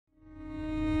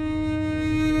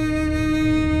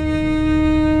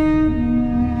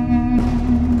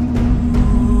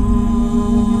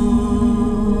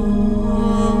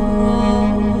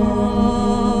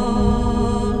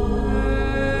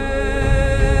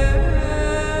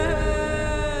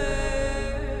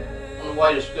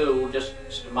way to school, just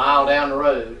a mile down the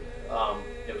road.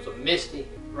 It was a misty,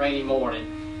 rainy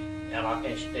morning, and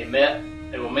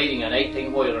they were meeting an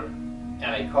 18-wheeler, and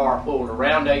a car pulled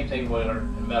around the 18-wheeler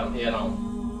and met them head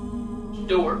on.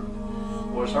 Stuart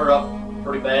was hurt up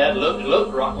pretty bad.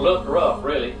 Looked rough,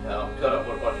 really. Cut up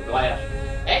with a bunch of glass.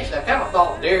 Actually, I kind of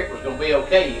thought Derrick was going to be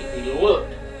okay. He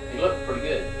looked pretty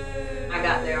good. I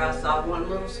got there, I saw one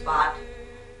little spot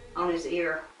on his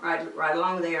ear, right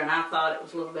along there, and I thought it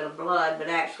was a little bit of blood, but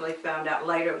actually found out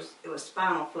later it was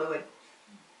spinal fluid,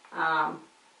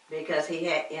 because he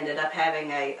ended up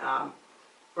having a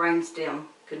brainstem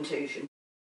contusion.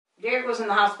 Derrick was in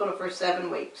the hospital for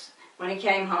 7 weeks. When he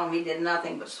came home, he did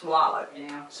nothing but swallow.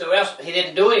 Yeah. So he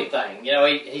didn't do anything. You know,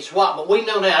 he swallowed, but we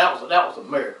know now that was a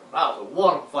miracle. That was a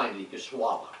wonderful thing that he could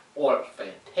swallow. Boy, it was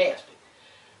fantastic.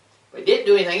 But he didn't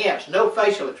do anything else. No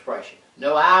facial expression,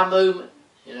 no eye movement.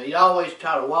 You know, he'd always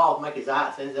try to walk, make his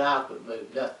eyes would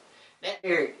move. Nothing. That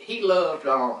Derrick, he loved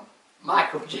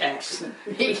Michael Jackson.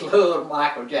 He loved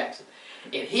Michael Jackson.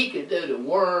 And he could do the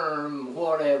worm,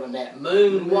 whatever, and that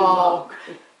moonwalk.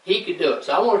 He could do it.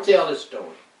 So I want to tell this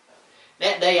story.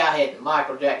 That day I had the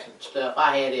Michael Jackson stuff.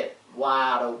 I had it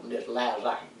wide open as loud as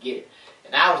I could get it.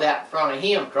 And I was out in front of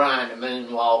him trying to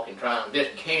moonwalk and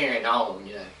just carrying on,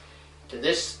 you know, to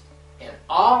this. And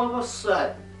all of a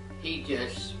sudden, he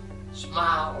just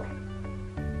smiled,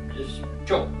 just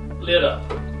lit up.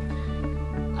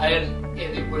 And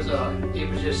it was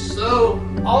just so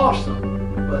awesome.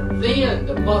 But then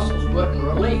the muscles wouldn't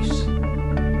release.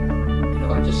 You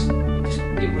know,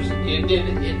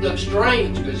 it looked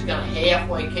strange because it kind of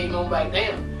halfway came on back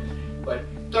down. But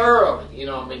thoroughly, you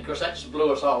know, I mean, of course that just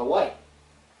blew us all away.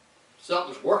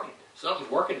 Something's working.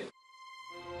 Something's working.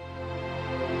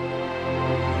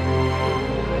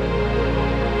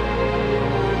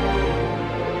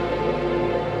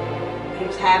 He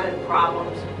was having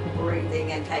problems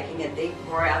breathing and taking a deep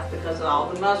breath because all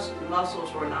the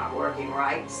muscles were not working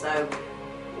right. So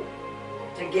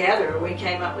together we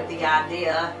came up with the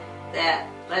idea that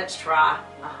let's try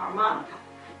a harmonica.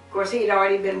 Of course, he'd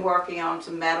already been working on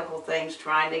some medical things,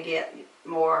 trying to get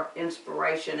more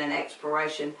inspiration and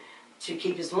expiration to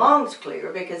keep his lungs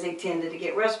clear because he tended to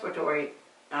get respiratory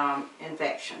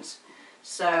infections.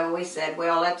 So we said,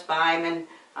 well, let's buy him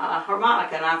a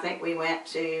harmonica. And I think we were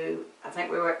at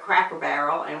Cracker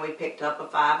Barrel and we picked up a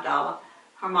 $5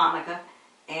 harmonica.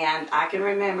 And I can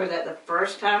remember that the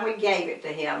first time we gave it to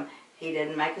him, he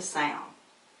didn't make a sound.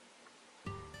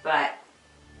 But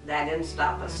that didn't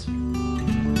stop us. We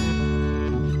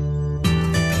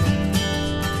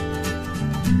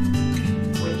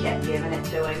kept giving it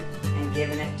to him and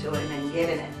giving it to him and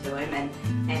giving it to him,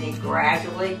 and he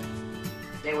gradually,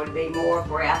 there would be more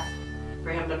breath for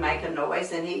him to make a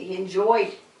noise, and he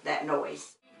enjoyed that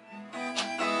noise.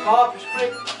 For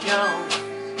prescription, you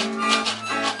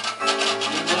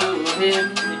know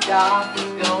him, the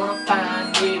doctor's gonna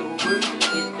find you work to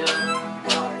get done.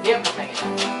 Everything.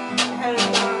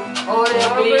 Oh,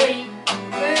 there'll be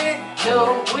no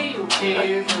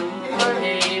wheelchair to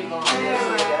heaven,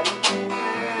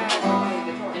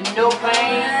 and no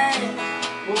pain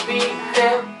will be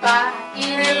felt by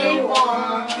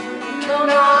anyone, no,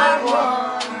 not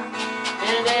one,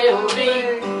 and there'll be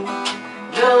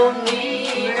no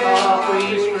need for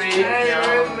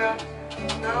prescription.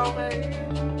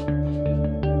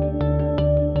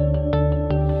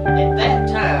 At that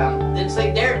time, didn't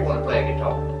say Derrick wanted to play a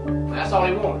guitar. That's all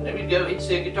he wanted. Then he'd go, he'd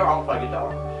see a guitar, I'll play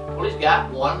guitar. Well, he's got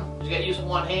use of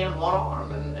one hand, one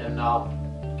arm, and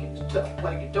it's tough to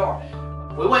play guitar.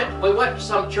 We went to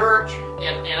some church,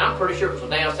 and I'm pretty sure it was a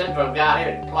Down syndrome guy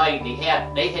here that played,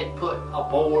 and they had put a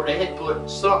board, they had put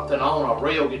something on a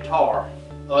real guitar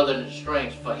other than the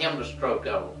strings for him to stroke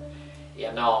on.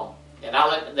 And I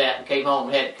looked at that and came home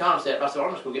and had the concept. I said, well,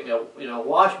 I'm just gonna get me a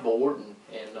washboard and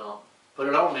put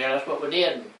it on there. That's what we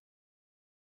did. And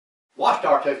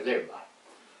Washtar touches everybody.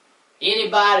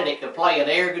 Anybody that can play an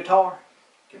air guitar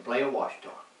can play a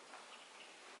Washtar.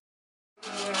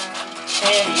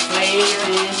 And he plays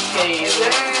his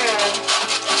scale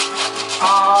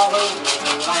all over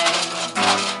the land.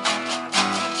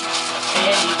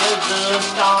 And he does the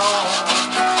song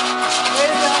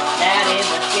that in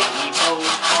the kidney goes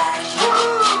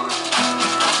home.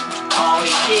 Oh,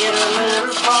 he did a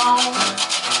little song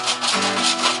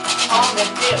on the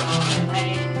tip.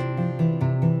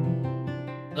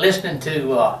 Listening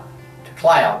to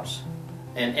clouds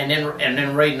and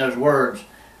then reading those words,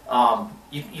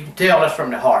 you can tell that's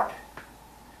from the heart.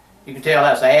 You can tell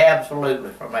that's absolutely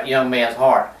from that young man's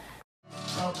heart.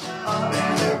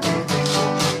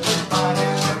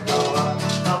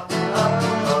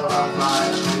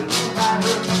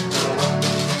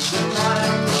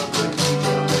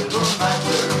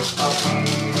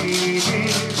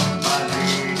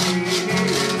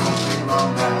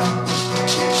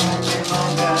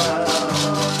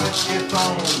 if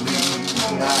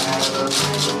only I had a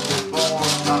little bit more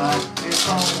time. If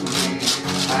only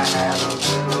I had a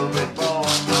little bit more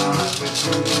time with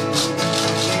you.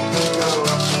 We could go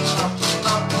up,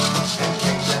 and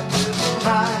take that little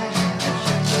ride, and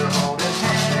shake your holding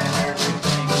hand.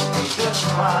 Everything will be just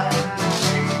fine.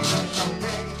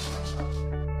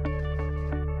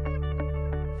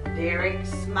 Derrick's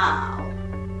smile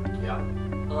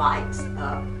lights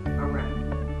up a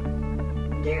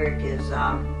room. Derrick is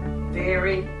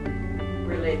very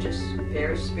religious,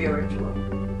 very spiritual,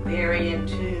 very in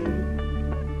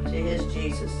tune to his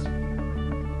Jesus,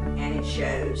 and it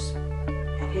shows.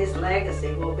 And his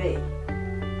legacy will be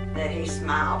that he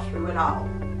smiled through it all.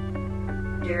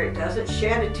 Derrick doesn't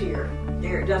shed a tear.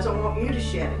 Derrick doesn't want you to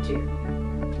shed a tear.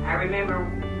 I remember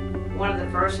one of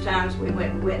the first times we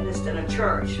went and witnessed in a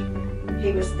church,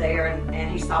 he was there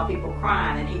and he saw people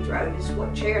crying, and he drove his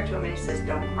chair to him and he says,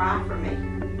 "Don't cry for me.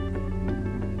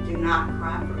 Do not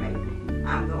cry for me.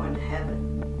 I'm going to heaven."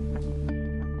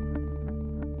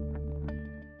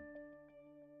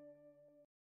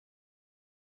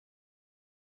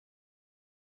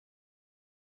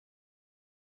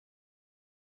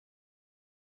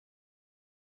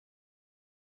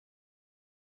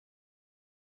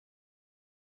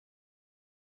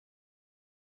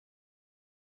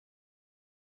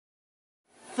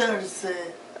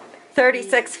 Thursday.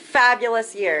 36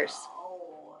 fabulous years.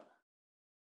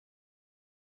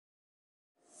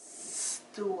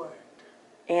 Stuart.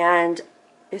 And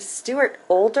is Stuart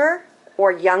older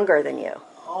or younger than you?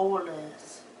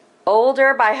 Oldest.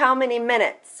 Older by how many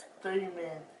minutes? 3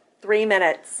 minutes. 3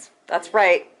 minutes. That's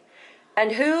right.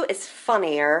 And who is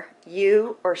funnier,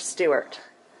 you or Stuart?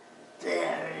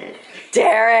 Derrick.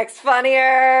 Derrick's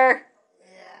funnier.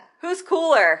 Yeah. Who's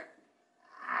cooler?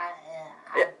 I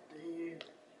do.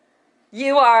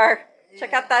 You are.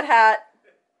 Check out that hat.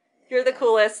 You're the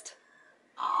coolest.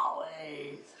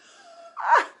 Always.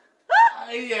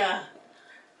 Yeah.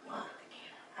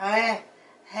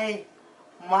 Hey,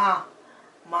 Ma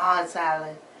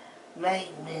Sally,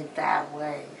 make me that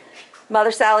way.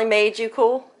 Mother Sally made you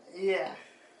cool? Yeah.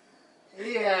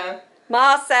 Yeah.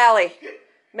 Ma Sally,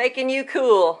 making you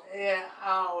cool. Yeah,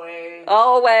 always.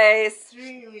 Always.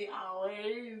 Extremely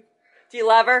always. Do you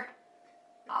love her?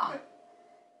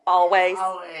 Always.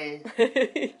 Always.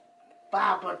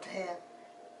 Bible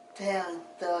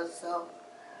tell us so.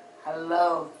 I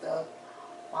love the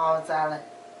Mama Sally.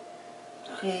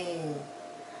 Clean,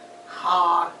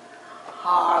 hard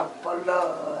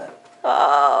blood.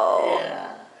 Oh.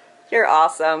 Yeah. You're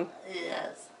awesome.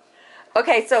 Yes.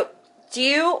 Okay, so do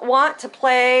you want to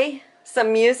play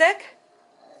some music?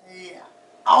 Yeah.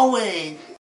 Always.